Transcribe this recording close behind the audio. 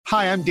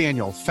Hi, I'm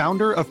Daniel,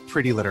 founder of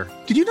Pretty Litter.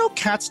 Did you know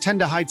cats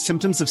tend to hide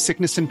symptoms of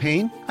sickness and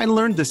pain? I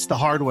learned this the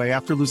hard way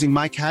after losing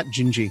my cat,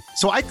 Gingy.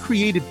 So I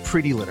created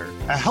Pretty Litter,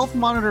 a health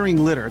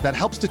monitoring litter that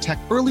helps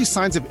detect early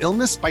signs of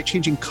illness by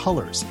changing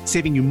colors,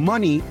 saving you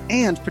money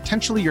and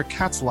potentially your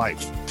cat's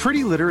life.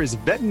 Pretty Litter is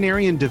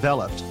veterinarian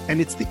developed, and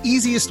it's the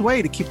easiest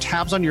way to keep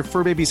tabs on your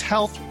fur baby's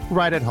health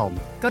right at home.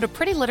 Go to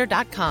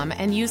prettylitter.com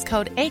and use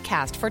code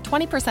ACAST for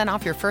 20%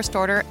 off your first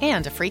order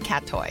and a free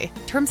cat toy.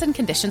 Terms and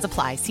conditions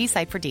apply. See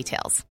site for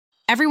details.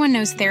 Everyone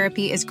knows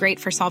therapy is great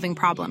for solving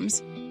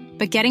problems,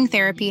 but getting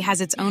therapy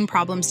has its own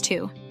problems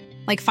too,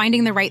 like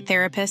finding the right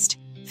therapist,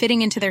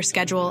 fitting into their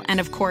schedule, and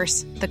of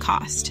course, the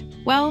cost.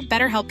 Well,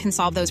 BetterHelp can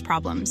solve those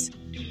problems.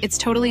 It's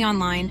totally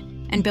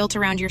online and built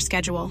around your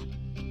schedule.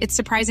 It's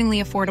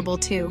surprisingly affordable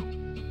too.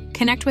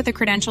 Connect with a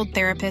credentialed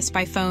therapist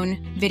by phone,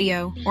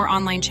 video, or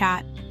online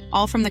chat,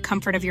 all from the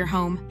comfort of your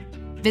home.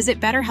 Visit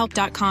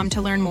BetterHelp.com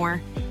to learn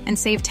more and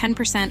save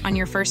 10% on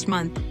your first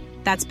month.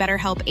 That's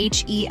BetterHelp,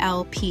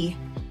 H-E-L-P.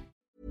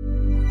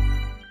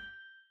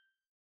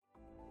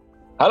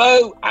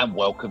 Hello and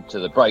welcome to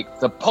The Break,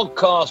 the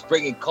podcast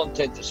bringing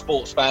content to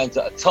sports fans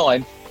at a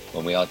time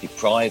when we are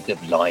deprived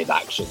of live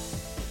action.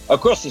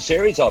 Across the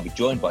series, I'll be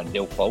joined by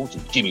Neil Foulds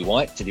and Jimmy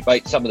White to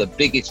debate some of the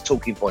biggest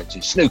talking points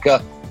in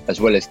snooker, as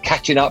well as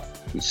catching up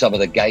with some of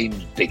the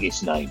game's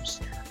biggest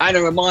names. And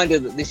a reminder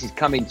that this is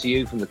coming to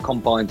you from the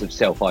confines of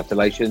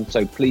self-isolation,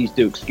 so please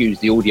do excuse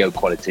the audio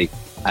quality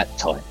at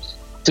times.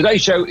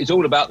 Today's show is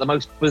all about the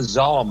most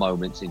bizarre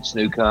moments in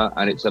snooker,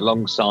 and it's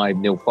alongside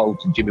Neil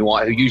Foulds and Jimmy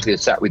White, who usually are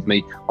sat with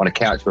me on a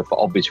couch, but for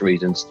obvious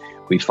reasons,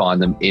 we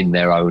find them in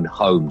their own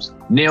homes.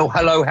 Neil,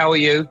 hello, how are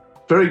you?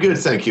 Very good,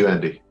 thank you,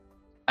 Andy.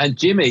 And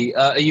Jimmy,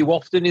 are you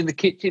often in the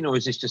kitchen, or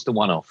is this just a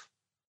one-off?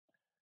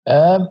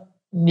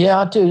 Yeah,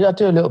 I do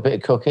a little bit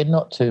of cooking,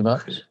 not too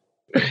much.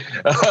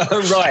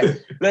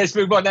 Right, let's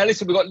move on. Now,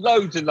 listen, we've got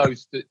loads and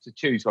loads to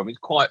choose from. It's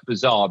quite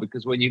bizarre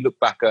because when you look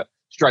back at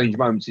strange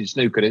moments in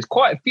snooker, there's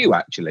quite a few,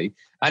 actually.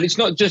 And it's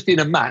not just in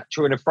a match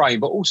or in a frame,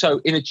 but also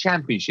in a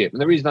championship.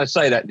 And the reason I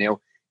say that, Neil,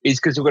 is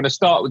because we're going to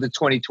start with the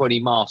 2020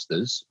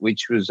 Masters,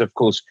 which was, of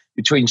course,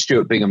 between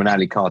Stuart Bingham and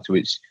Ali Carter,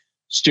 which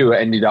Stuart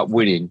ended up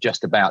winning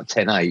just about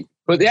 10-8.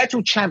 But the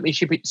actual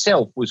championship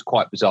itself was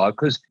quite bizarre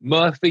because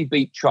Murphy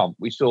beat Trump.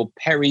 We saw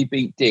Perry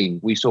beat Ding.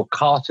 We saw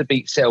Carter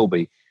beat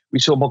Selby. We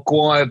saw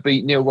Maguire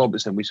beat Neil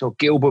Robertson. We saw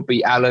Gilbert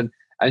beat Allen.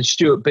 And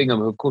Stuart Bingham,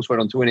 who, of course, went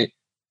on to win it,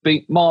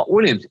 beat Mark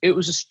Williams. It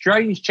was a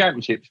strange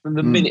championship from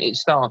the minute it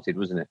started,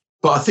 wasn't it?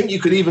 But I think you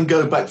could even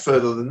go back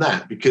further than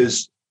that,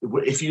 because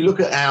if you look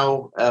at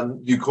how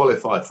you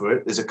qualify for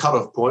it, there's a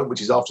cut-off point,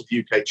 which is after the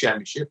UK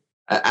Championship.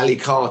 Ali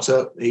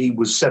Carter, he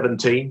was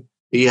 17.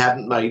 He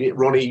hadn't made it.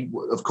 Ronnie,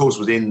 of course,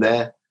 was in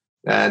there.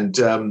 And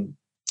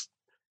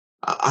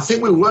I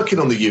think we were working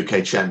on the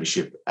UK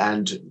Championship,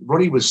 and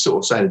Ronnie was sort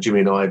of saying to Jimmy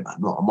and I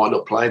might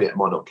not playing it, I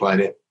might not playing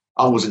it.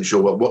 I wasn't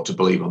sure what to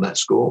believe on that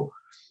score.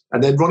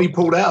 And then Ronnie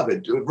pulled out of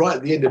it. Right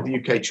at the end of the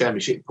UK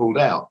Championship, he pulled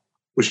out,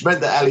 which meant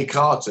that Ali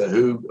Carter,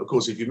 who, of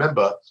course, if you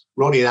remember,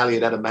 Ronnie and Ali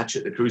had a match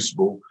at the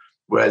Crucible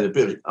where there's a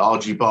bit of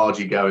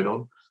argy-bargy going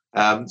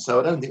on. So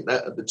I don't think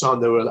that at the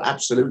time they were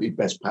absolutely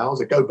best pals.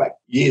 They go back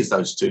years,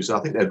 those two, so I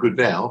think they're good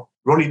now.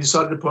 Ronnie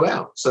decided to pull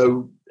out.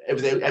 So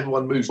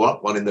everyone moves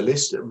up one in the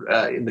list.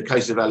 In the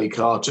case of Ali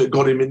Carter,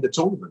 got him in the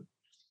tournament,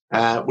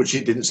 which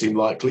it didn't seem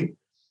likely.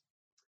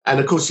 And,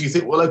 of course, you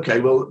think,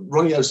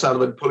 Ronnie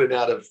O'Sullivan pulling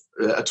out of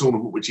a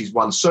tournament which he's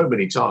won so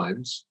many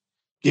times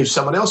gives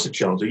someone else a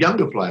chance, a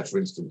younger player, for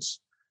instance.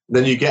 And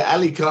then you get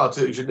Ali Carter,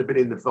 who shouldn't have been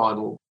in the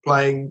final,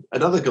 playing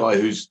another guy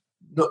who's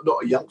not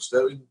a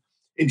youngster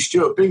in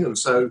Stuart Bingham.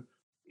 So,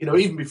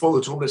 even before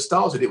the tournament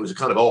started, it was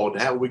kind of odd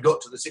how we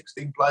got to the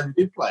 16 players who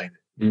did play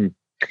in it.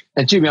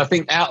 And, Jimmy, I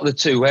think out of the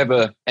two,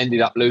 whoever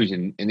ended up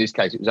losing, in this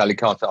case it was Ali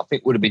Carter, I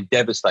think would have been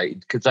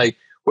devastated because they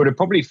would have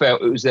probably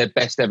felt it was their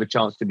best ever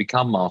chance to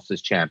become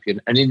Masters champion.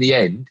 And in the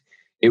end,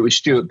 it was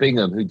Stuart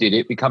Bingham who did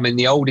it, becoming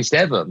the oldest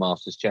ever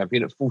Masters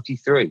champion at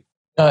 43.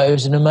 No, it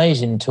was an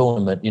amazing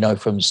tournament,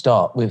 from the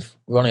start, with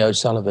Ronnie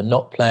O'Sullivan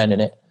not playing in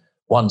it,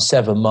 won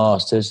 7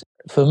 Masters.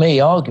 For me,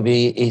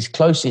 arguably, his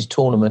closest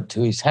tournament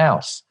to his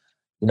house.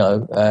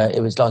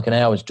 It was like an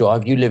hour's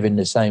drive. You live in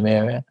the same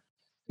area.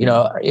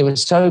 It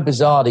was so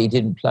bizarre that he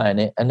didn't play in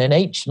it. And then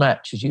each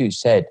match, as you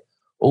said,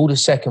 all the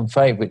second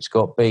favourites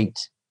got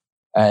beat.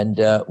 And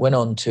went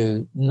on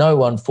to, no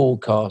one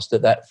forecast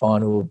that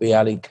final would be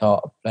Ali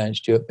Carter playing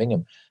Stuart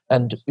Bingham.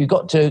 And we've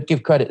got to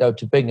give credit, though,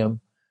 to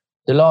Bingham.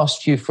 The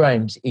last few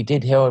frames, he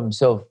did hold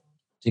himself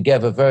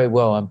together very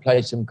well and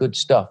played some good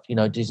stuff.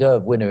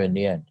 Deserved winner in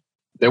the end.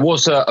 There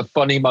was a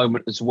funny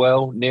moment as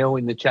well, Neil,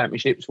 in the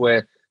championships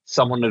where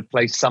someone had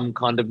placed some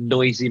kind of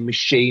noisy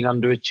machine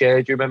under a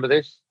chair. Do you remember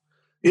this?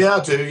 Yeah, I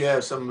do.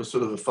 Yeah, some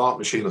sort of a fart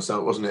machine or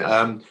something, wasn't it?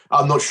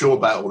 I'm not sure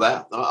about all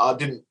that. I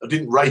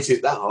didn't rate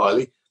it that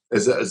highly.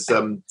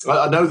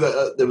 I know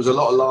that there was a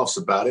lot of laughs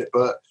about it,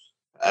 but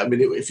I mean,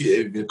 if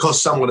it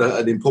cost someone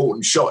an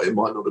important shot, it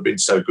might not have been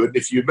so good. And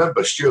if you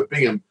remember, Stuart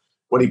Bingham,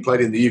 when he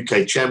played in the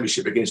UK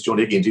Championship against John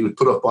Higgins, he was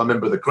put off by a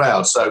member of the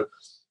crowd. So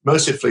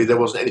mercifully, there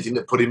wasn't anything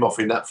that put him off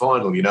in that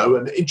final, you know.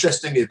 And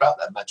interestingly about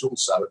that match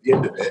also, at the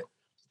end of it,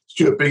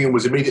 Stuart Bingham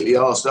was immediately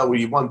asked, oh, well,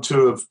 you've won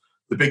 2 of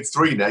the big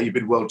 3 now. You've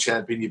been world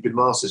champion, you've been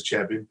Masters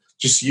champion,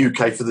 just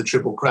UK for the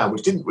Triple Crown,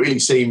 which didn't really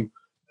seem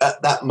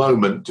at that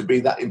moment to be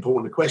that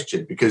important a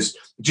question because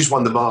he just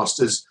won the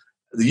Masters.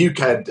 The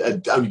UK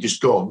had only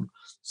just gone,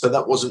 so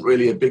that wasn't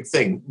really a big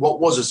thing. What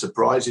was a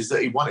surprise is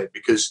that he won it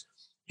because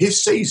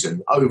his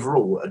season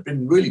overall had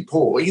been really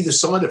poor, either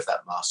side of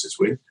that Masters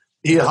win.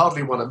 He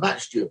hardly won a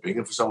match, Stuart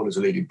Bingham, for someone who's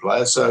a leading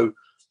player. So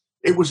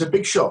it was a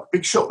big shock.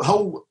 Big shock. The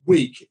whole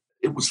week,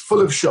 it was full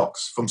of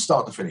shocks from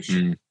start to finish.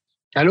 Mm.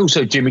 And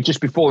also, Jimmy,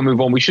 just before we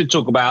move on, we should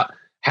talk about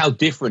how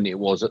different it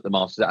was at the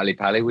Masters at Ali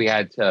Pali. We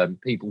had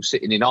people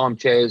sitting in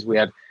armchairs. We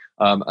had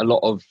a lot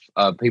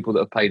of people that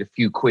have paid a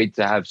few quid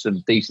to have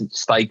some decent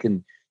steak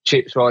and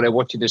chips while they're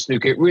watching the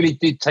snooker. It really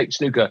did take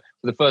snooker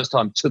for the first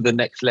time to the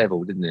next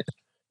level, didn't it?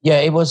 Yeah,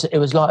 it was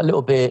like a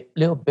little bit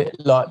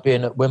like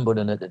being at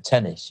Wimbledon at the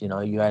tennis. You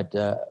know, you had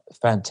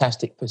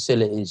fantastic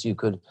facilities. You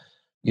could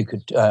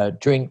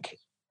drink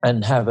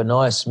and have a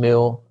nice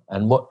meal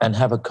and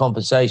have a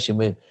conversation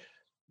with,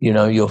 you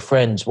know, your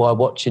friends while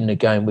watching the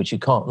game, which you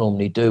can't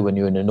normally do when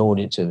you're in an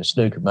audience of a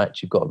snooker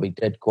match. You've got to be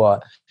dead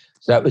quiet.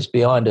 So that was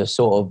behind a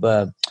sort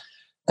of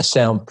a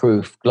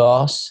soundproof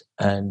glass,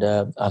 and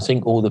I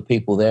think all the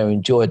people there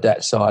enjoyed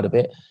that side of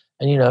it.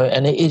 And you know,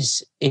 and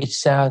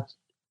it's our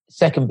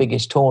second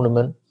biggest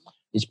tournament.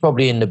 It's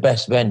probably in the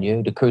best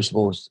venue. The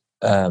Crucible's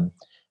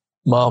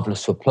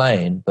marvellous for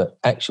playing, but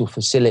actual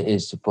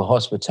facilities for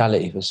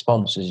hospitality for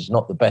sponsors is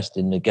not the best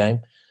in the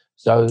game.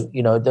 So,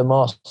 you know, the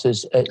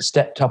Masters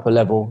stepped up a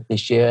level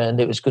this year, and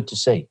it was good to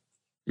see.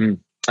 Mm.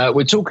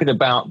 We're talking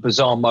about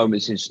bizarre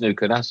moments in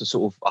snooker, and that's the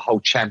sort of a whole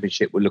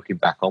championship we're looking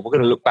back on. We're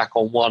going to look back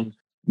on one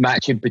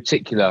match in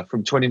particular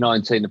from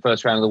 2019, the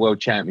first round of the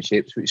World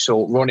Championships, which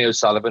saw Ronnie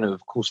O'Sullivan, who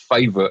of course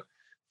favourite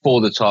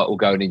for the title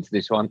going into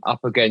this one,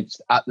 up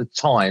against, at the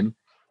time,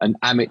 an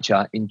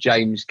amateur in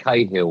James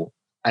Cahill.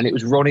 And it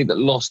was Ronnie that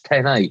lost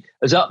 10-8.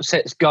 As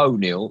upsets go,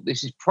 Neil,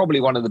 this is probably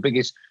one of the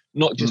biggest,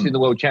 not just in the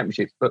World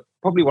Championships, but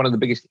probably one of the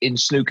biggest in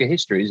snooker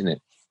history, isn't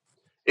it?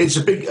 It's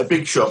a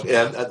big shock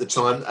at the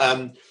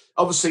time.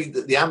 Obviously,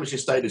 the amateur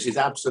status is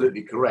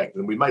absolutely correct,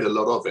 and we made a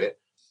lot of it.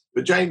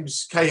 But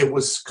James Cahill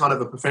was kind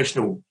of a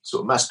professional,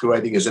 sort of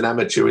masquerading as an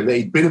amateur, and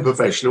he'd been a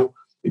professional.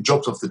 He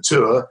dropped off the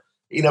tour.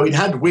 You know, he'd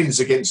had wins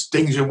against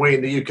Ding Junhui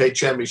in the UK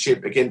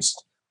Championship,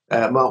 against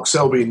Mark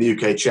Selby in the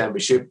UK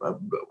Championship.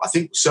 I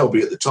think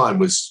Selby at the time he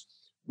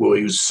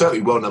was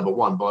certainly world number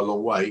 1 by a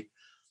long way.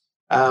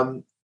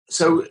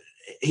 So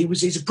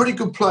he's a pretty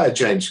good player,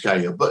 James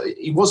Cahill, but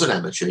he was an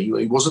amateur.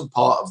 He wasn't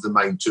part of the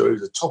main tour. He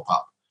was a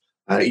top-up.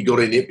 He got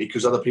in it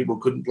because other people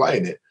couldn't play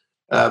in it.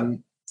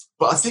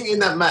 But I think in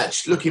that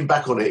match, looking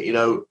back on it, you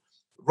know,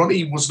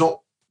 Ronnie was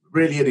not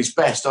really at his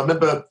best. I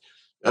remember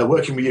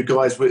working with you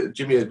guys.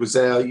 Jimmy was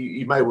there.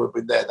 You may well have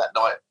been there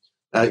that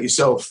night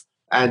yourself.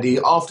 And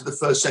after the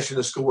first session,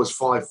 the score was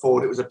 5-4.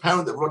 And it was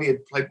apparent that Ronnie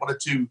had played 1 or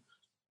 2,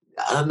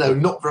 I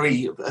don't know,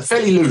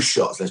 fairly loose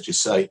shots, let's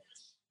just say.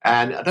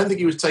 And I don't think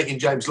he was taking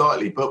James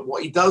lightly. But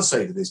what he does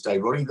say to this day,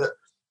 Ronnie, that,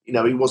 you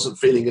know, he wasn't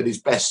feeling at his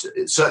best,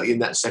 certainly in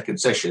that second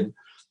session.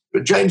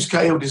 But James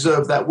Cahill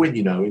deserved that win,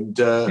 you know, and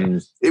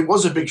it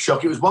was a big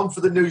shock. It was one for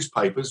the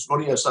newspapers.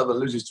 Ronnie O'Sullivan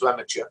loses to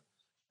amateur,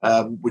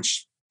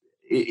 which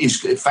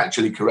is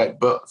factually correct.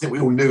 But I think we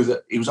all knew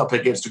that he was up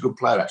against a good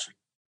player, actually.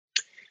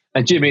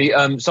 And Jimmy,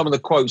 some of the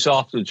quotes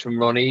afterwards from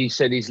Ronnie, he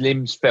said his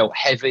limbs felt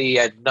heavy, he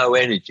had no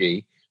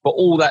energy. But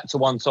all that to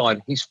one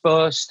side, his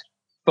first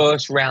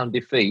round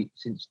defeat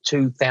since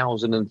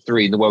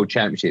 2003 in the World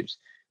Championships.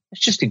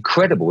 It's just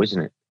incredible,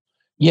 isn't it?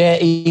 Yeah,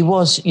 he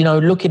was, you know,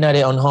 looking at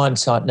it on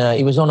hindsight now,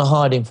 he was on a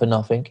hiding for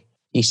nothing.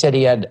 He said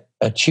he had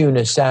a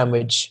tuna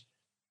sandwich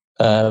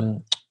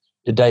the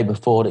day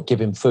before that gave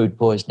him food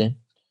poisoning.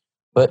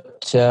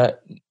 But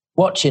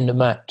watching the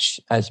match,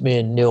 as me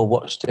and Neil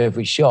watched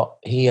every shot,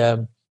 he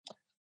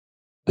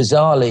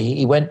bizarrely,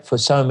 he went for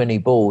so many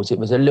balls. It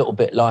was a little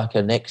bit like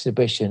an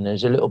exhibition. It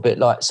was a little bit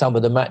like some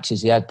of the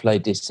matches he had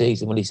played this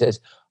season when he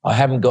says, I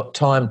haven't got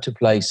time to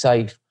play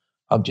safe.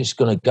 I'm just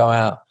going to go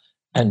out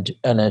and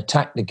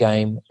attack the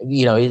game.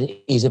 You know,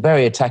 he's a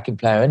very attacking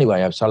player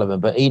anyway, O'Sullivan,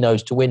 but he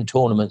knows to win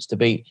tournaments, to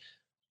beat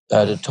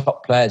the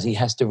top players, he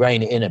has to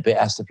rein it in a bit,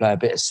 has to play a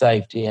bit of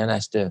safety and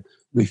has to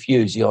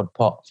refuse the odd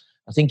pot.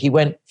 I think he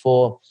went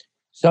for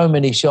so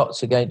many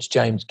shots against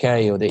James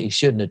Cahill that he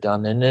shouldn't have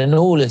done. And then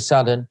all of a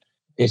sudden,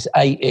 it's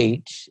 8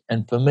 each.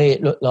 And for me,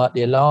 it looked like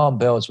the alarm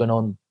bells went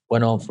on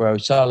for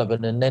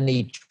O'Sullivan, and then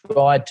he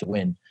tried to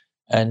win.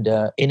 And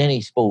in any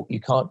sport, you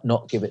can't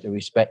not give it the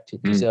respect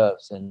it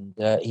deserves. And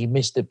he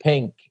missed a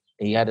pink.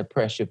 He had a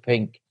pressure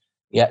pink.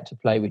 He had to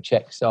play with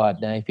check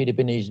side. Now, if he'd have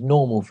been in his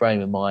normal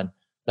frame of mind,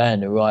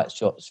 playing the right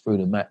shots through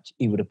the match,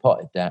 he would have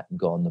potted that and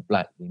got on the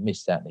black. He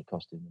missed that and it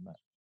cost him the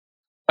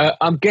match.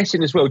 I'm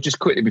guessing as well, just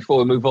quickly before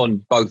we move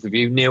on, both of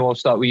you, Neil, I'll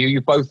start with you. You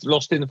both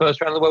lost in the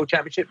first round of the World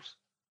Championships?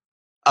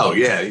 Oh,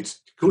 yeah, of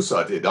course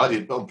I did. I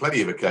did on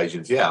plenty of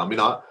occasions, yeah. I mean,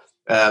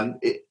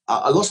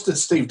 I lost to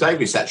Steve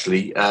Davis,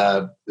 actually,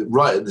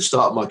 right at the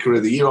start of my career.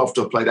 The year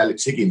after I played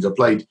Alex Higgins, I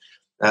played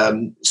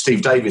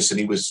Steve Davis, and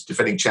he was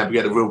defending champ. We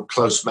had a real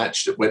close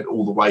match that went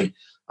all the way,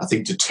 I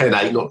think, to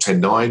 10-8, not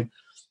 10-9.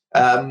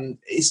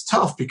 It's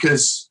tough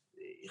because,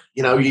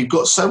 you've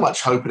got so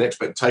much hope and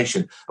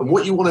expectation. And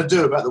what you want to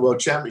do about the World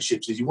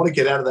Championships is you want to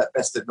get out of that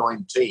best of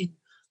 19.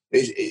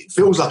 It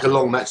feels like a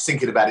long match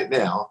thinking about it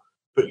now,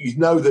 but you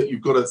know that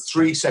you've got a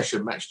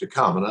 3-session match to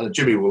come. And I know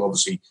Jimmy will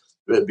obviously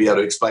be able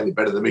to explain it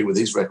better than me with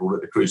his record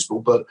at the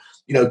Crucible. But,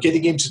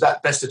 getting into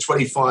that best of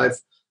 25,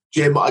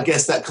 Jim, I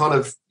guess that kind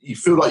of, you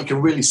feel like you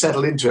can really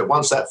settle into it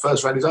once that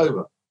first round is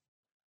over.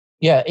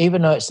 Yeah,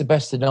 even though it's the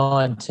best of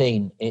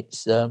 19,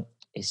 it's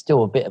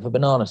still a bit of a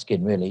banana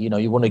skin, really.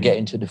 You want to get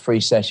into the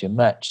 3-session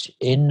match.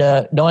 In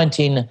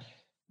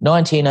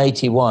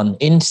 1981,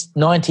 in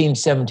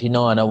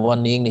 1979, I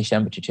won the English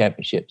Amateur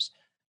Championships,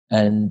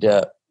 and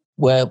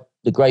where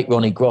the great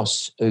Ronnie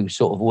Gross, who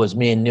sort of was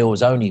me and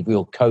Neil's only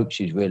real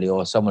coaches, really,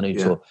 or someone who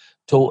sort of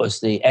taught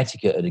us the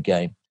etiquette of the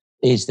game,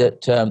 is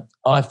that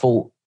I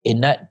thought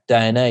in that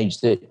day and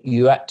age that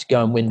you had to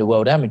go and win the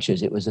World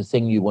Amateurs. It was a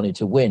thing you wanted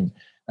to win.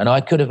 And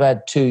I could have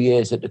had 2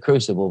 years at the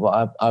Crucible,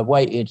 but I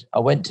waited. I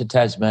went to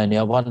Tasmania,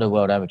 I won the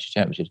World Amateur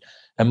Championships.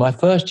 And my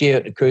first year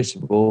at the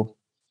Crucible,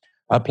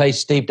 I played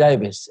Steve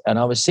Davis, and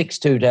I was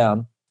 6-2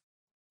 down.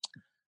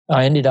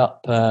 I ended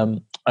up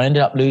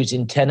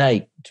losing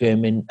 10-8 to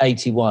him in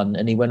 81,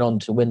 and he went on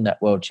to win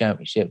that World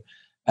Championship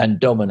and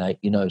dominate,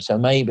 So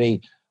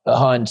maybe, at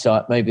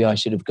hindsight, maybe I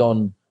should have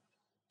gone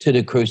to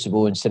the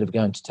Crucible instead of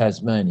going to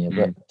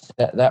Tasmania.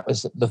 But that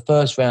was the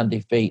first round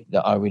defeat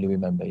that I really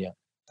remember, yeah.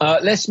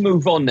 Let's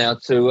move on now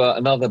to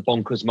another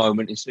bonkers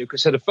moment in snooker.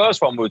 So the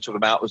first one we were talking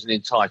about was an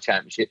entire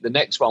championship. The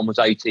next one was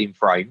 18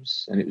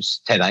 frames, and it was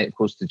 10-8, of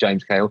course, to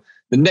James Cahill.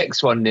 The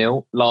next one,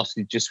 Neil,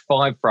 lasted just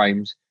 5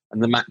 frames,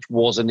 and the match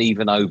wasn't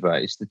even over.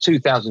 It's the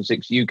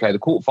 2006 UK, the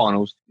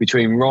quarterfinals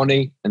between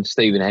Ronnie and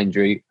Stephen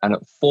Hendry. And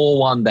at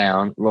 4-1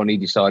 down, Ronnie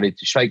decided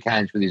to shake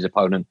hands with his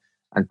opponent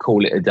and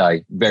call it a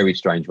day. Very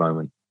strange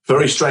moment.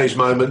 Very strange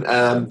moment.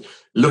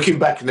 Looking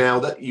back now,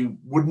 that you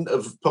wouldn't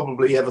have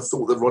probably ever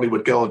thought that Ronnie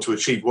would go on to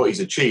achieve what he's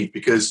achieved,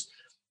 because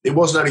it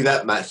wasn't only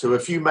that match. There were a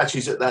few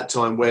matches at that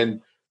time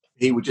when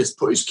he would just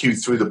put his cue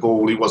through the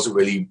ball. He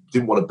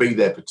didn't want to be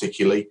there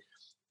particularly.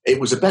 It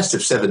was a best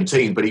of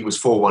 17, but he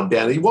was 4-1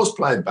 down. He was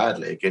playing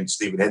badly against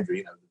Stephen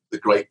Hendry, the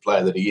great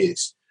player that he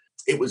is.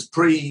 It was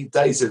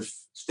pre-days of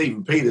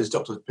Stephen Peters,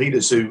 Dr.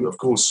 Peters, who, of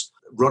course,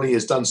 Ronnie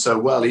has done so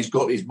well. He's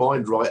got his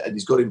mind right and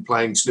he's got him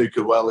playing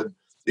snooker well. And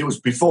it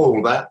was before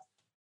all that.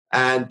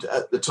 And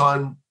at the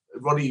time,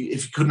 Ronnie,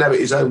 if he couldn't have it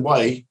his own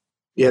way,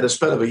 he had a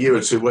spell of a year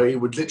or two where he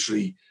would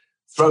literally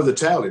throw the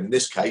towel in. In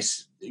this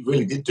case, he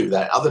really did do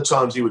that. Other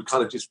times he would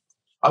kind of just...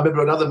 I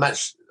remember another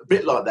match a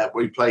bit like that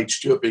where he played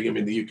Stuart Bingham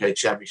in the UK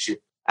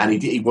Championship,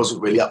 and he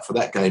wasn't really up for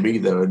that game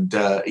either, and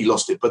he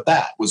lost it. But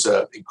that was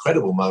an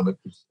incredible moment.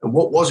 And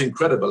what was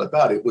incredible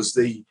about it was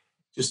the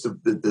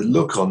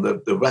look on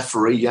the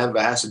referee, Jan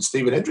Verhaas, and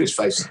Stephen Hendry's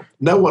face.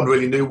 No one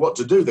really knew what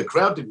to do. The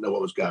crowd didn't know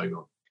what was going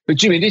on. But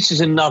Jimmy, this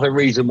is another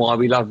reason why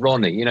we love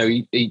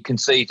Ronnie. He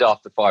concedes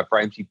after 5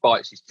 frames. He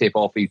bites his tip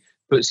off. He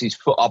puts his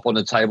foot up on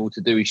the table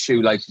to do his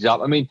shoelaces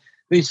up. I mean,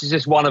 this is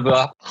just one of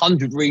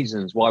 100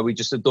 reasons why we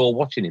just adore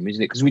watching him, isn't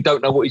it? Because we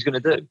don't know what he's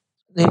going to do.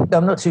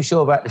 I'm not too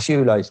sure about the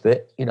shoelace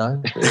bit,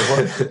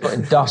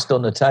 putting dust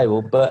on the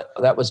table, but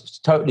that was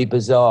totally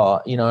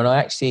bizarre, and I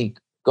actually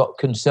got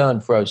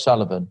concerned for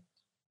O'Sullivan,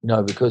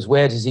 because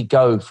where does he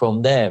go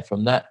from there,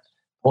 from that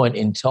point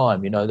in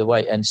time, the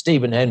way, and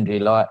Stephen Hendry,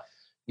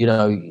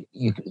 the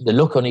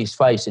look on his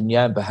face and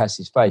Jan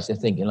Verhaas's face, they're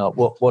thinking,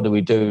 what do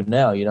we do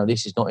now?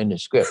 This is not in the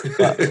script.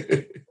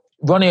 But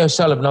Ronnie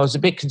O'Sullivan, I was a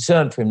bit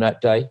concerned for him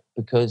that day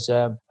because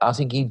I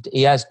think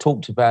he has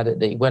talked about it,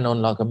 that he went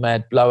on like a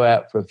mad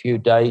blowout for a few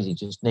days. He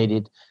just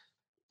needed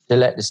to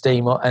let the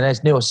steam on. And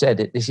as Neil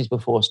said, this is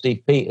before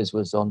Steve Peters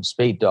was on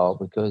speed dial,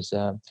 because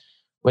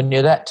when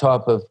you're that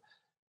type of,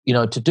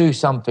 to do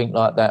something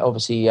like that,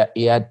 obviously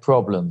he had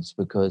problems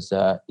because,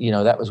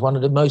 that was one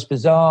of the most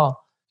bizarre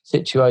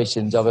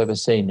situations I've ever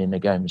seen in a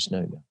game of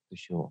snooker, for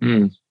sure.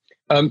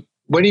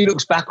 When he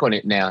looks back on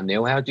it now,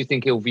 Neil, how do you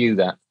think he'll view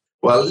that?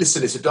 Well,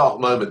 listen, it's a dark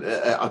moment.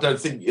 I don't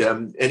think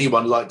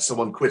anyone likes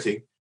someone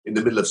quitting in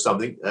the middle of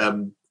something.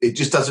 It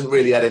just doesn't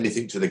really add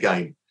anything to the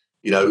game.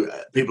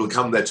 People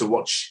come there to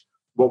watch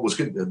what was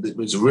good. It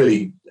was a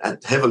really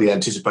heavily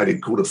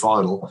anticipated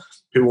quarterfinal.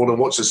 People want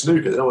to watch the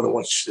snooker. They don't want to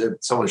watch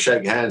someone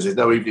shake hands. There's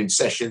no evening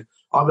session.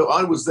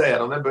 I was there,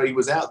 and I remember he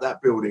was out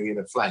that building in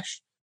a flash,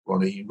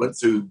 Ronnie. He went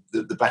through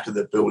the back of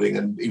the building,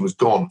 and he was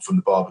gone from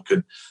the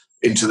Barbican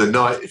into the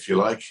night, if you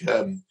like.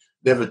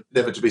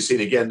 Never to be seen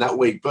again that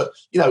week. But,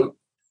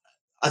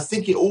 I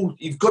think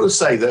you've got to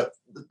say that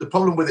the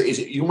problem with it is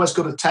you almost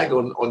got to tag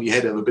on your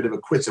head of a bit of a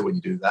quitter when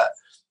you do that.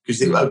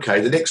 Because you think,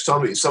 okay, the next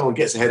time if someone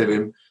gets ahead of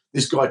him,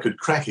 this guy could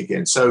crack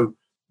again. So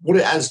what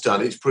it has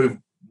done, it's proved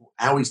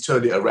how he's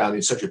turned it around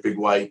in such a big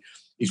way.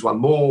 He's won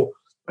more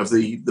of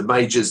the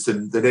majors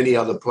than any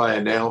other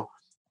player now.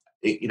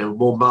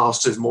 More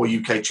Masters, more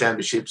UK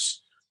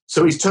championships.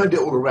 So he's turned it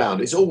all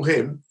around. It's all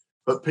him,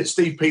 but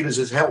Steve Peters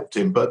has helped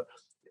him. But,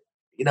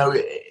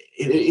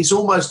 it's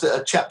almost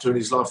a chapter in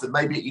his life that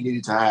maybe he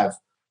needed to have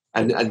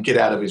and get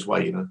out of his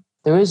way,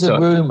 There is a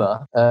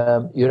rumour,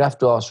 you'd have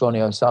to ask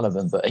Ronnie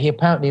O'Sullivan, but he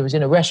apparently was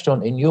in a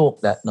restaurant in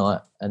York that night,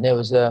 and there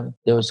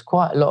was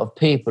quite a lot of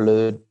people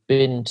who had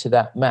been to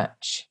that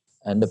match,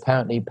 and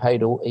apparently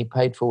he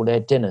paid for all their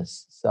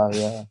dinners.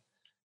 So,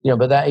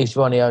 but that is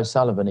Ronnie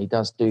O'Sullivan. He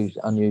does do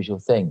unusual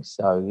things.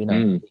 So,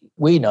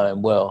 we know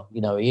him well.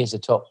 He is a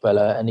top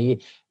fella, and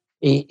he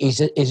is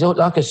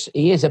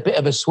a bit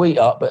of a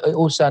sweetheart, but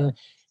also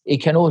he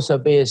can also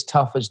be as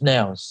tough as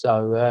nails.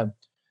 So,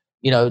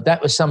 that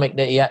was something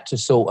that he had to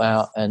sort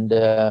out, and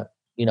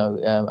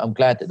I'm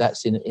glad that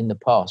that's in the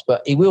past.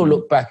 But he will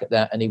look back at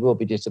that, and he will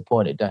be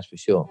disappointed. That's for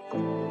sure.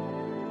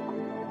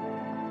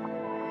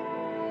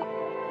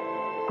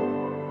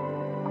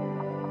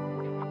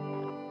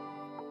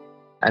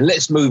 And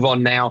let's move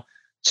on now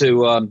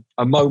to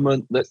a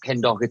moment that Ken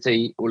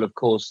Doherty will, of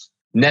course,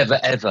 never,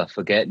 ever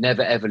forget,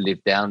 never, ever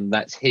live down.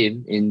 That's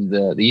him in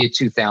the year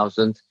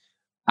 2000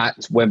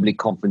 at Wembley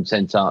Conference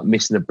Centre,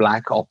 missing the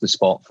black off the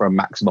spot for a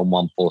maximum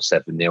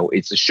 147-0.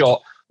 It's a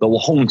shot that will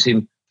haunt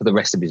him for the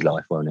rest of his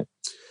life, won't it?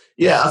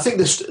 Yeah, I think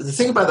the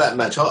thing about that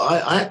match,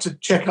 I had to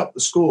check up the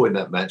score in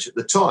that match. At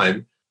the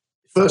time,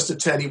 first to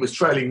 10, he was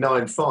trailing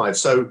 9-5.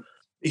 So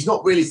he's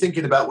not really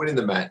thinking about winning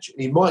the match. And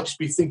he might just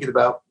be thinking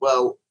about,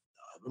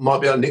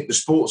 might be able to nick the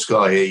sports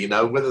guy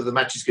here, whether the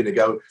match is going to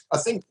go. I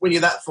think when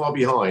you're that far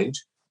behind,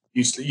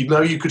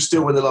 you could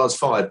still win the last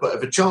 5. But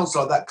if a chance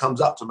like that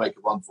comes up to make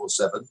a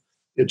 147,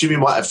 Jimmy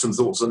might have some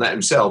thoughts on that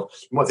himself.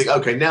 He might think,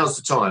 okay, now's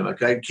the time,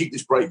 okay, keep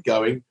this break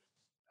going.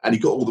 And he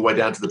got all the way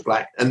down to the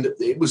black. And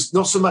it was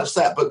not so much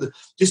that, but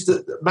just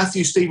that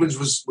Matthew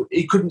Stevens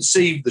he couldn't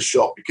see the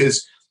shot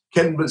because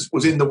Ken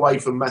was in the way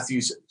from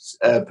Matthew's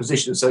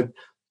position. So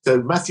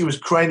Matthew was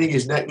craning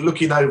his neck,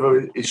 looking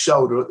over his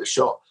shoulder at the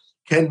shot.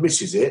 Ken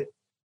misses it.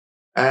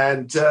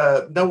 And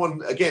no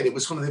one, again, it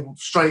was one of the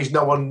strange,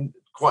 no one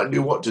quite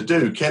knew what to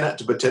do. Ken had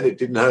to pretend it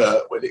didn't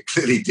hurt when it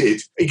clearly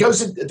did. He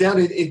goes down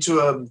into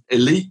an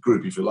elite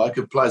group, if you like,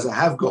 of players that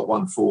have got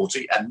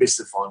 140 and missed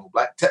the final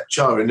black.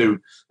 Tepchara, who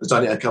has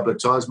done it a couple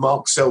of times.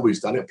 Mark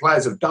Selby's done it.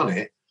 Players have done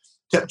it.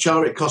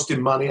 Tepchara, it cost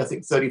him money, I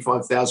think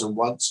 35,000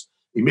 once.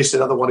 He missed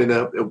another one in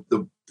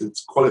the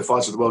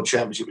qualifiers of the World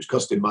Championship, which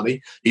cost him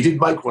money. He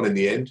did make one in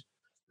the end.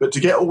 But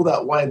to get all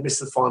that way and miss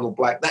the final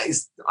black, that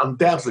is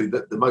undoubtedly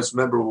the most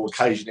memorable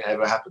occasion it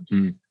ever happened.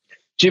 Mm.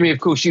 Jimmy, of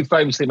course, you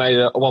famously made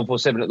a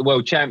 147 at the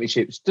World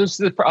Championships. I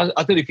don't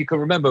know if you can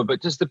remember,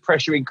 but does the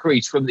pressure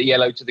increase from the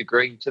yellow to the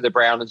green to the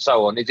brown and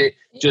so on? Is it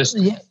just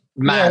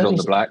mad on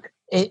the black?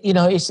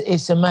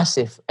 It's a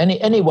massive,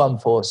 any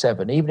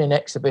 147, even in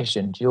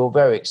exhibitions, you're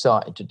very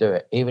excited to do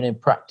it. Even in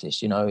practice,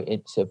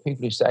 it's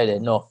people who say they're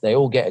not, they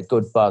all get a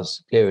good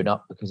buzz clearing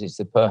up because it's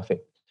the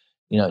perfect,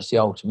 it's the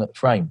ultimate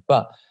frame.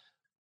 But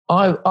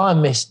I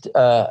missed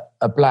a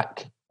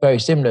black very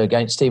similar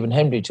against Stephen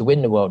Hendry to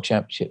win the World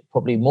Championship,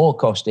 probably more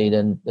costly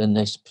than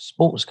this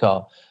sports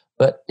car.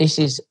 But this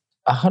is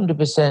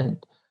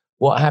 100%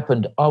 what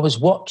happened. I was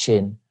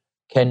watching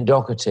Ken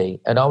Doherty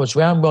and I was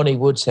round Ronnie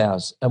Wood's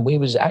house and we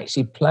was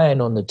actually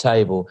playing on the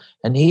table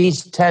and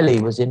his telly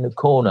was in the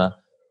corner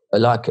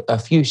like a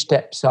few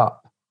steps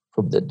up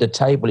from the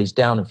table is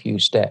down a few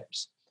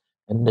steps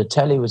and the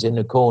telly was in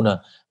the corner.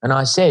 And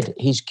I said,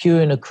 he's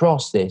queuing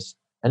across this.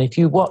 And if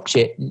you watch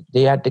it,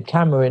 he had the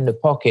camera in the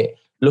pocket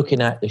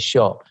looking at the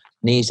shot.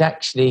 And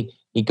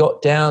he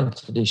got down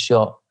to the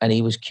shot and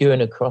he was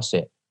queuing across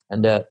it.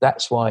 And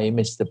that's why he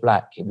missed the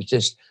black. It was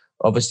just,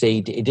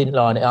 obviously, he didn't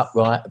line it up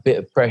right, a bit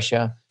of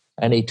pressure,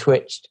 and he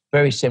twitched,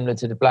 very similar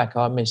to the black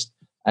I missed,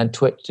 and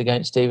twitched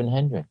against Stephen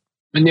Hendry.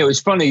 And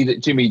it's funny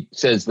that Jimmy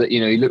says that,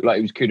 he looked like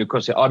he was queuing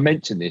across it. I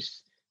mentioned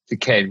this to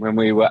Ken when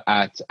we were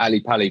at Ali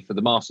Pali for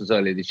the Masters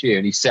earlier this year,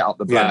 and he set up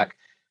the black. Yeah.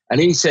 And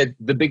he said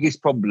the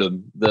biggest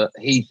problem that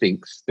he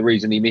thinks the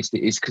reason he missed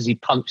it is because he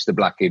punched the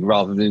black in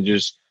rather than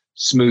just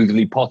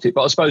smoothly pot it.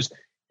 But I suppose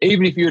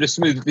even if you would have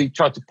smoothly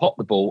tried to pot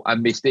the ball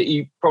and missed it,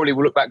 you probably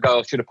will look back and go,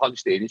 I should have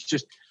punched it in. It's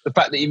just the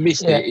fact that he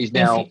missed it is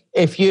now...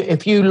 If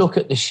you look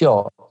at the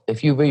shot,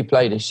 if you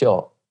replay the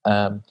shot,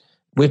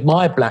 with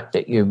my black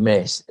that you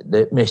missed,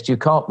 you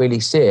can't really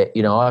see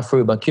it. I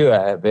threw my cue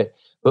out of it.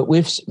 But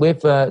with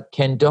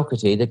Ken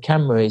Doherty, the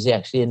camera is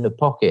actually in the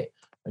pocket.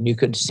 And you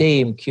could see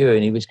him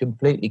queuing. He was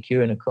completely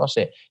queuing across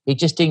it. He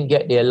just didn't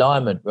get the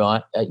alignment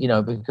right,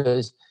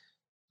 because,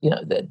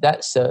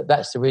 that's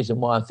the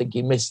reason why I think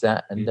he missed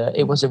that. And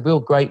it was a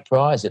real great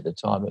prize at the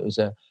time. It was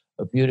a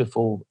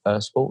beautiful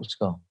sports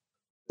car.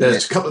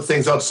 There's a couple of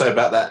things I'd say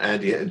about that,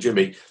 Andy and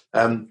Jimmy.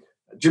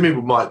 Jimmy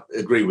might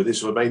agree with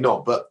this or may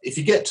not, but if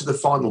you get to the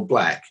final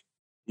black,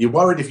 you're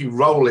worried if you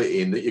roll it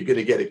in that you're going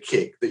to get a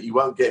kick that you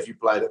won't get if you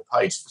play it at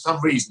pace. For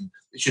some reason,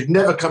 it should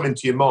never come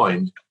into your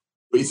mind.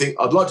 But you think,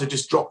 I'd like to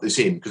just drop this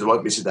in because I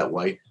won't miss it that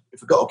way.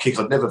 If I got a kick,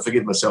 I'd never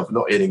forgive myself for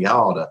not hitting it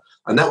harder.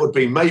 And that would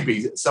be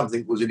maybe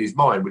something was in his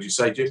mind. Would you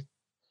say, Jim?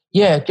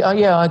 Yeah,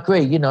 I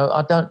agree.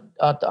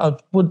 I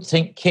wouldn't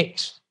think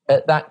kicks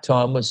at that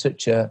time was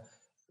such a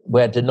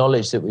we had the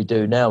knowledge that we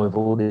do now with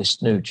all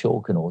this new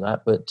chalk and all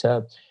that. But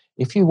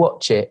if you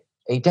watch it,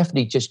 he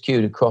definitely just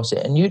cued across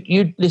it. And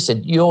you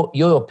listen,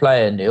 you're a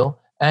player, Neil.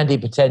 Andy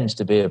pretends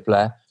to be a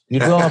player.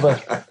 You'd rather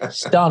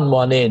stun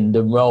one in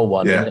than roll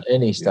one at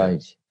any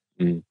stage.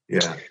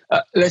 Yeah.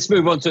 Let's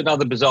move on to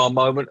another bizarre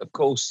moment. Of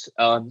course,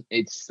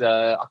 it's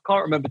I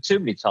can't remember too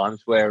many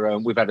times where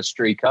we've had a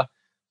streaker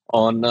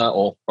on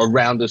or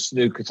around a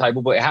snooker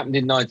table, but it happened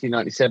in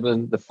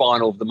 1997, the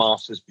final of the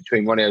Masters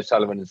between Ronnie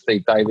O'Sullivan and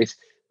Steve Davis.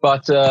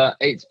 But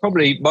it's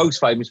probably most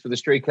famous for the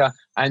streaker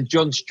and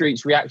John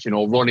Street's reaction,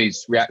 or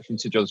Ronnie's reaction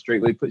to John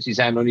Street, where he puts his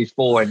hand on his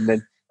forehead and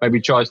then maybe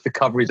tries to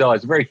cover his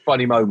eyes. A very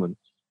funny moment.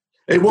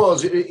 It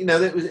was,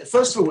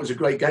 first of all, it was a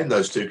great game,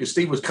 those two, because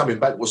Steve was coming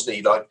back, wasn't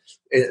he? Like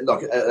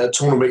a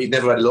tournament he'd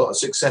never had a lot of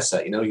success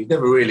at. He'd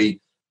never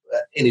really,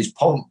 in his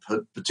pomp,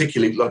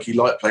 particularly like he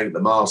liked playing at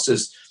the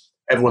Masters.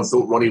 Everyone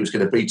thought Ronnie was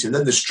going to beat him.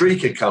 Then the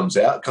streaker comes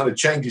out, kind of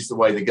changes the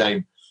way the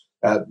game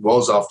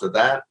was after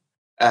that.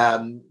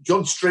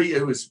 John Street,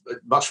 who was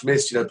much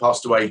missed,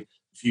 passed away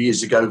a few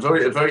years ago.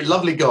 A very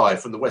lovely guy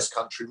from the West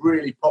Country,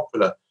 really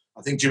popular.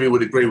 I think Jimmy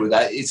would agree with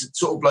that. It's a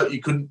sort of bloke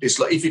you couldn't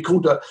dislike. If you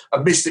called a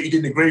miss that you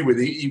didn't agree with,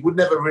 he would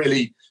never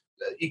really,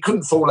 you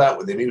couldn't fall out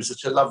with him. He was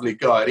such a lovely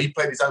guy, and he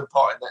played his own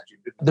part in that, Jim,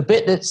 didn't he? The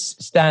bit that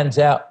stands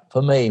out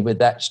for me with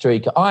that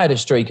streaker, I had a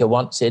streaker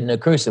once in a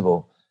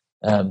Crucible.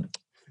 A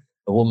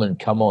woman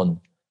come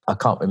on, I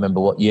can't remember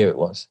what year it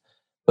was.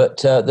 But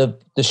the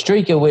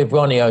streaker with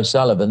Ronnie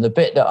O'Sullivan, the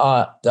bit that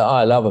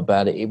I love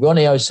about it,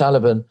 Ronnie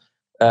O'Sullivan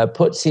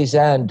puts his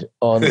hand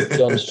on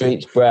John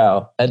Street's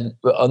brow, and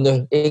on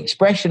the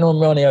expression on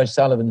Ronnie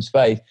O'Sullivan's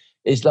face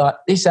is like,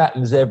 this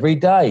happens every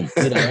day.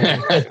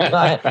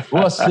 Like,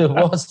 what's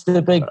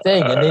the big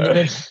thing? And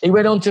then he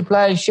went on to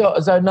play a shot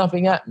as though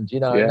nothing happened.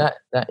 And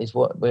that is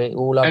what we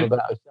all love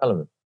about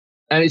O'Sullivan.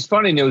 And it's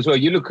funny, Neil, as well.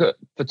 You look at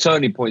for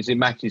turning points in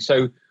matches.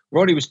 So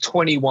Ronnie was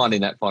 21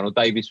 in that final.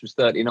 Davis was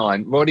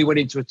 39. Ronnie went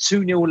into a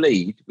 2-0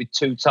 lead with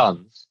 2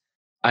 tons.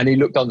 And he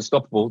looked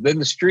unstoppable. Then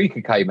the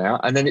streaker came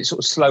out, and then it sort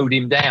of slowed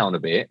him down a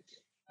bit.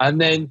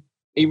 And then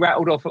he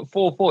rattled off at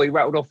 4-4. He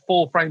rattled off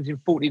 4 frames in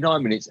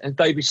 49 minutes, and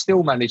Davis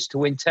still managed to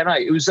win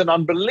 10-8. It was an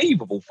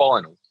unbelievable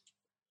final.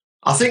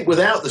 I think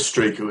without the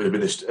streaker, it would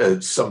have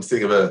been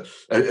something of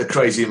a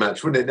crazy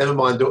match, wouldn't it? Never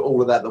mind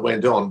all of that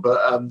went on.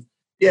 But,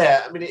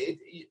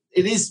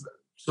 it is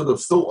sort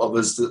of thought of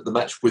as the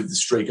match with the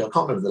streaker. I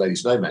can't remember the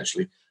lady's name,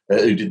 actually,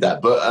 who did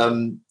that.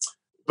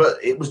 But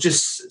it was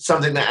just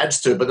something that adds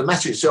to it. But the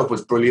match itself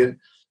was brilliant.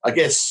 I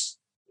guess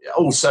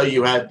also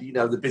you had,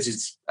 the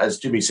business, as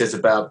Jimmy says,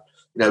 about,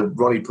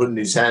 Ronnie putting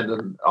his hand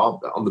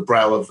on the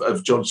brow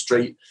of John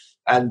Street.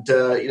 And,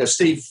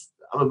 Steve,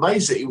 I'm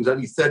amazed that he was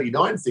only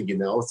 39 thinking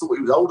now. I thought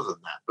he was older than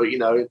that. But,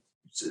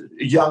 it's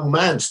a young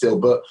man still,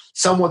 but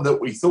someone that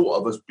we thought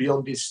of as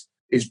beyond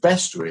his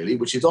best, really,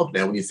 which is odd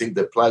now when you think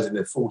that players in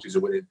their 40s are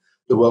winning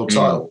the world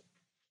title.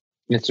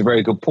 It's a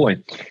very good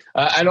point.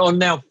 And on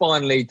now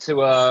finally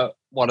to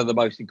one of the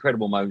most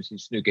incredible moments in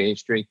snooker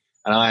history,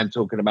 and I am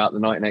talking about the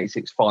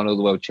 1986 final of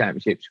the World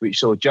Championships, which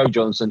saw Joe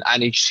Johnson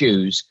and his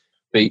shoes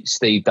beat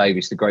Steve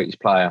Davis, the greatest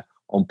player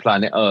on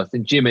planet Earth.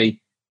 And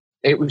Jimmy,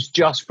 it was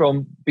just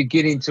from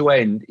beginning to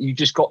end, you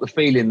just got the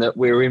feeling that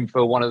we were in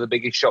for one of the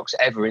biggest shocks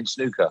ever in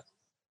snooker.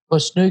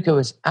 Well, snooker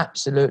was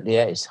absolutely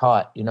at its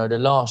height. The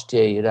last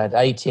year you'd had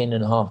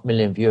 18.5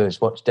 million viewers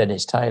watch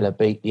Dennis Taylor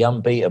beat the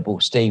unbeatable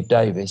Steve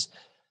Davis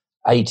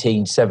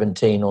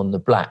 18-17 on the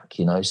black,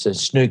 so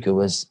snooker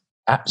was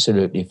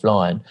absolutely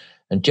flying.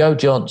 And Joe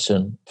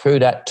Johnson, through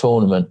that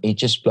tournament, he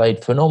just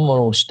played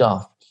phenomenal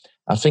stuff.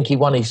 I think he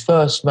won his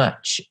first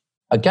match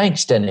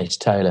against Dennis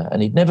Taylor,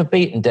 and he'd never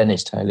beaten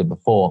Dennis Taylor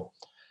before.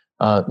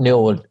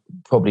 Neil would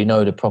probably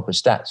know the proper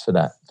stats for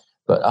that.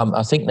 But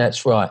I think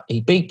that's right.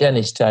 He beat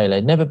Dennis Taylor.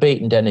 He'd never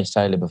beaten Dennis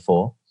Taylor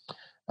before.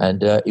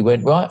 And he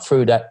went right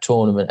through that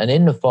tournament. And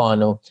in the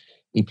final,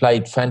 he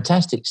played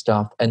fantastic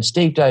stuff. And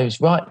Steve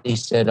Davis rightly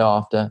said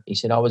after, he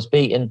said, I was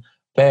beaten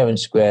fair and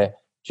square.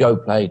 Joe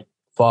played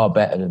far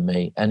better than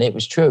me. And it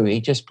was true. He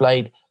just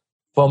played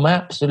from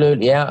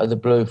absolutely out of the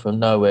blue, from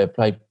nowhere,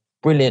 played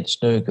brilliant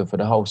snooker for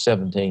the whole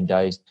 17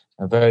 days.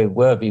 A very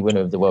worthy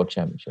winner of the World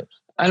Championships.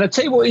 And I'll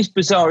tell you what is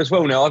bizarre as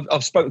well now.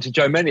 I've spoken to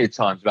Joe many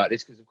times about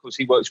this because, of course,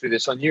 he works with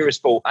us on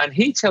Eurosport. And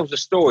he tells a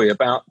story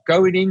about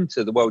going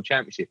into the World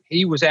Championship.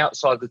 He was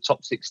outside the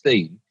top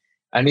 16.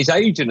 And his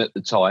agent at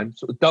the time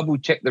sort of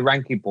double-checked the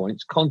ranking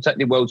points,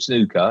 contacted World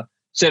Snooker,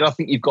 said, I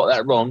think you've got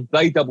that wrong.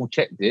 They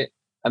double-checked it,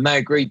 and they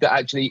agreed that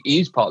actually he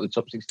is part of the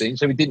top 16,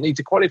 so he didn't need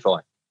to qualify.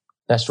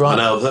 That's right.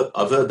 I know,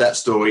 I've heard that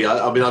story.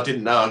 I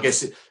didn't know. I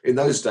guess in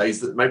those days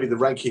that maybe the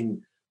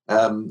ranking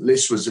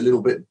list was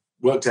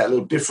worked out a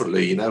little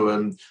differently,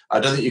 and I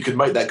don't think you could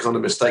make that kind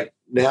of mistake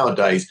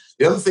nowadays.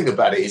 The other thing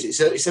about it is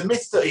it's a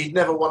myth that he'd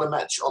never won a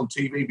match on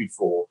TV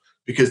before,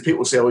 because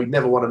people say, he'd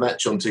never won a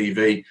match on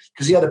TV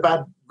because he had a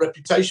bad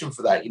reputation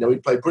for that. He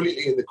played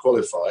brilliantly in the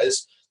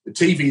qualifiers. The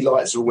TV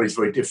lights are always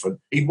very different.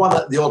 He'd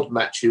won the odd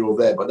match here or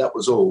there, but that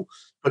was all.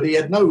 But he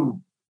had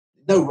no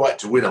right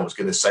to win, I was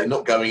going to say,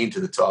 not going into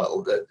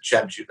the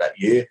championship that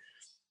year.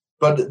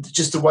 But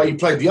just the way he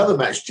played the other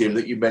match, Jim,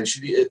 that you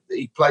mentioned,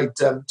 he played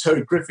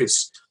Terry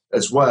Griffiths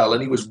as well,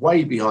 and he was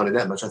way behind in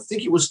that match. I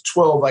think it was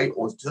 12-8,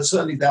 or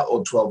certainly that,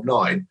 or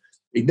 12-9.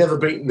 He'd never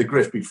beaten the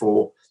Griff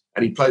before,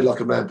 and he played like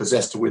a man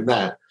possessed to win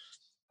that.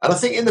 And I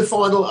think in the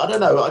final, I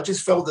don't know, I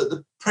just felt that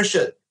the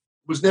pressure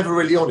was never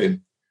really on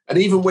him. And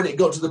even when it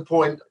got to the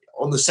point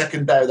on the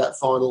second day of that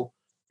final,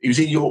 he was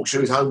in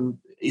Yorkshire,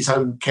 his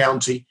home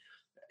county,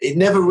 it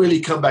never really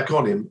come back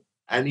on him,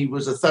 and he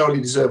was a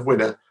thoroughly deserved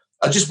winner.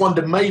 I just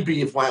wonder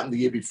maybe if what happened the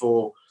year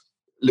before,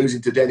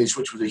 losing to Dennis,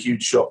 which was a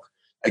huge shock,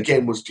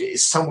 again, was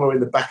somewhere in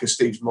the back of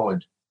Steve's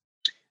mind.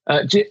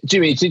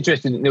 Jimmy, it's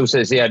interesting that Neil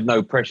says he had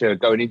no pressure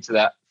going into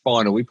that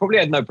final. He probably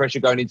had no pressure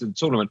going into the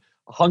tournament.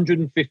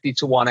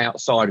 150-1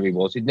 outsider he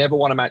was. He'd never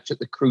won a match at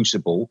the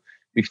Crucible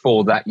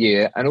before that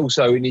year. And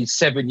also in his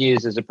 7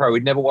 years as a pro,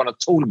 he'd never won a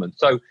tournament.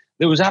 So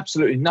there was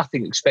absolutely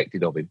nothing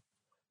expected of him.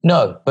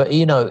 No, but,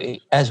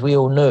 as we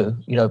all knew,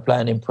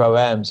 playing in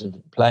Pro-Ams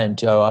and playing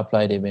Joe, I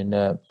played him in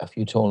a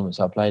few tournaments.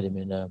 I played him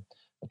in a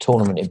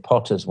tournament in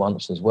Potters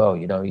once as well.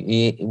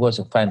 He was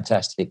a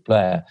fantastic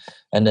player.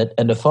 And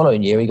the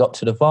following year, he got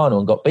to the final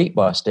and got beat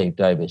by Steve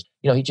Davis.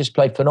 He just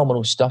played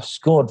phenomenal stuff,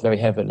 scored very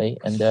heavily,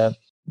 and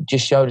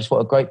just showed us what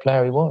a great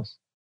player he was.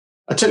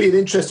 I'll tell you an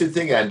interesting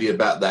thing, Andy,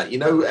 about that.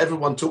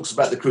 Everyone talks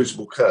about the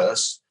Crucible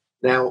curse.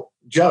 Now,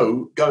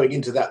 Joe, going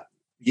into that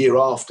year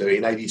after,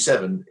 in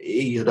 87,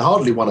 he had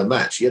hardly won a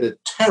match. He had a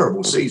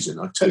terrible season.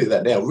 I'll tell you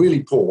that now,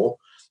 really poor,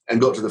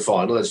 and got to the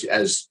final,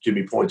 as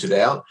Jimmy pointed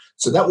out.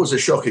 So that was a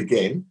shock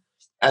again.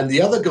 And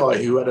the other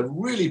guy who had a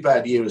really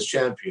bad year as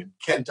champion,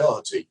 Ken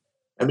Doherty,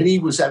 I mean,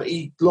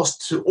 he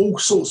lost to all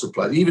sorts of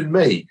players, even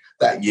me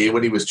that year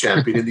when he was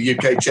champion in the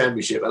UK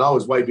Championship, and I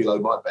was way below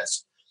my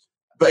best.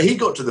 But he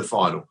got to the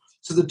final.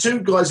 So the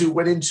two guys who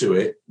went into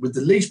it with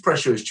the least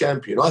pressure as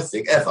champion, I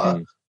think,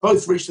 ever,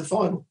 both reached the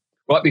final.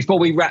 Right, before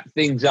we wrap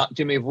things up,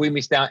 Jimmy, have we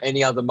missed out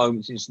any other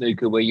moments in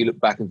snooker where you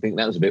look back and think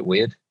that was a bit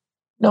weird?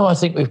 No, I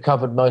think we've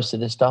covered most of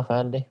this stuff,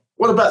 Andy.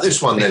 What about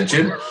this one then,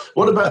 Jim?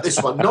 What about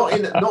this one? Not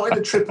in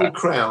a Triple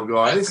Crown,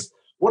 guys.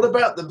 What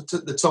about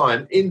the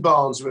time in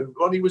Barnes when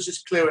Ronnie was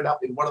just clearing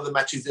up in one of the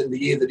matches in the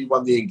year that he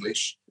won the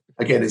English?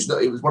 Again,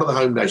 it was one of the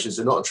home nations,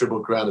 so not a Triple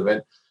Crown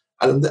event.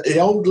 And the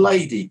old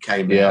lady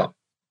came out,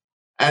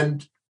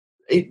 and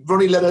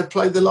Ronnie let her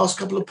play the last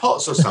couple of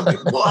pots or something.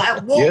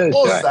 What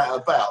was that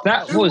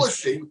about? Who was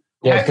she?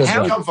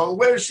 How come from?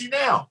 Where is she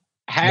now?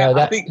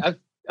 I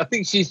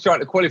think she's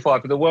trying to qualify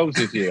for the Worlds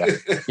this year.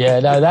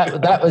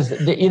 that was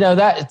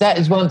that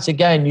is once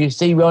again you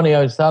see Ronnie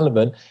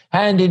O'Sullivan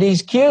handed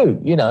his cue.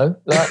 Who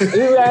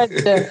had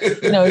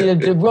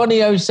the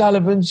Ronnie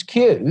O'Sullivan's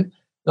cue.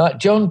 Like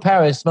John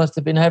Paris must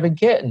have been having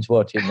kittens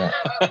watching that.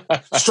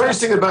 Strange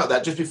thing about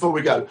that, just before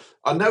we go,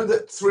 I know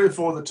that 3 or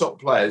 4 of the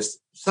top players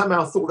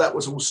somehow thought that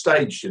was all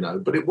staged,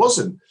 but it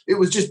wasn't. It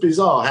was just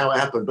bizarre how it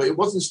happened, but it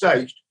wasn't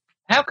staged.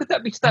 How could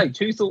that be staged?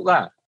 Who thought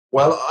that?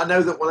 Well, I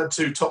know that 1 or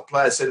 2 top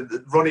players said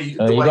that Ronnie... He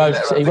won't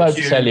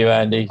tell you,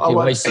 Andy. I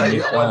won't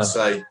say.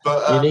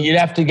 But, you'd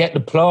have to get the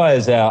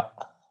pliers out.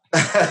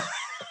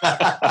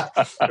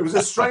 It was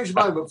a strange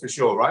moment for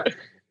sure, right?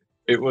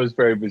 It was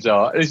very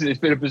bizarre. Listen, it's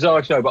been a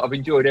bizarre show, but I've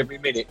enjoyed every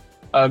minute.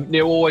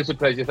 Neil, always a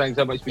pleasure. Thanks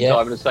so much for your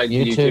time, and the same to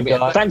you, Jimmy.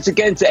 Thanks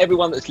again to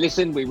everyone that's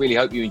listened. We really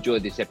hope you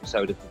enjoyed this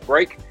episode of The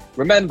Break.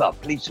 Remember,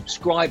 please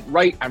subscribe,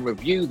 rate and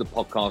review the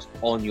podcast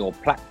on your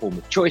platform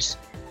of choice.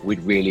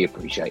 We'd really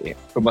appreciate it.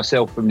 From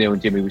myself, from Neil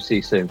and Jimmy, we'll see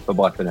you soon.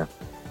 Bye-bye for now.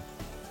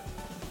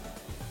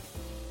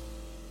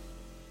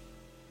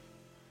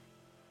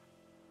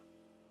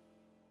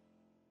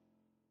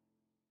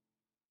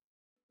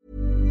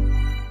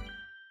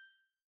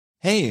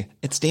 Hey,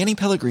 it's Danny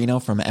Pellegrino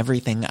from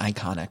Everything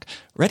Iconic.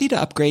 Ready to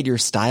upgrade your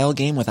style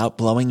game without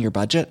blowing your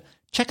budget?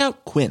 Check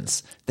out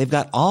Quince. They've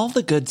got all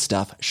the good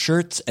stuff,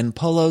 shirts and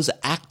polos,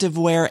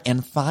 activewear,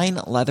 and fine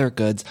leather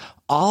goods,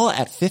 all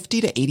at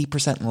 50 to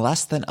 80%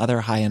 less than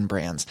other high-end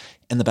brands.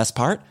 And the best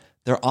part?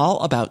 They're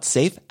all about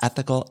safe,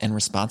 ethical, and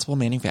responsible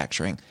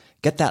manufacturing.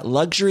 Get that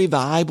luxury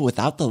vibe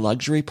without the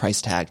luxury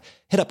price tag.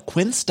 Hit up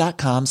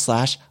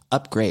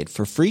quince.com/upgrade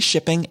for free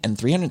shipping and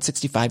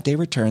 365-day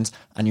returns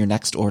on your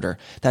next order.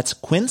 That's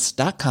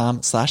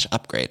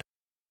quince.com/upgrade.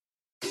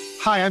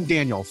 Hi, I'm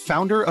Daniel,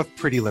 founder of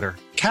Pretty Litter.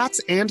 Cats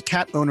and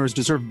cat owners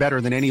deserve better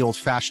than any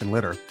old-fashioned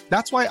litter.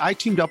 That's why I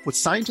teamed up with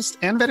scientists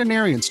and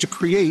veterinarians to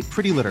create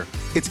Pretty Litter.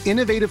 Its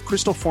innovative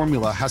crystal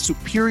formula has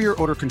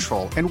superior odor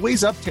control and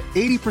weighs up to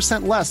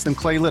 80% less than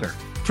clay litter.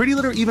 Pretty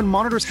Litter even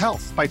monitors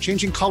health by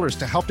changing colors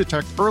to help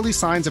detect early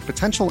signs of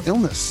potential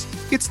illness.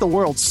 It's the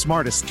world's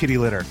smartest kitty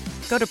litter.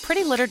 Go to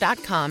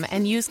prettylitter.com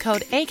and use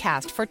code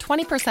ACAST for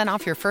 20%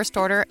 off your first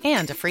order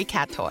and a free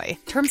cat toy.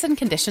 Terms and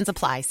conditions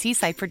apply. See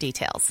site for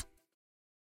details.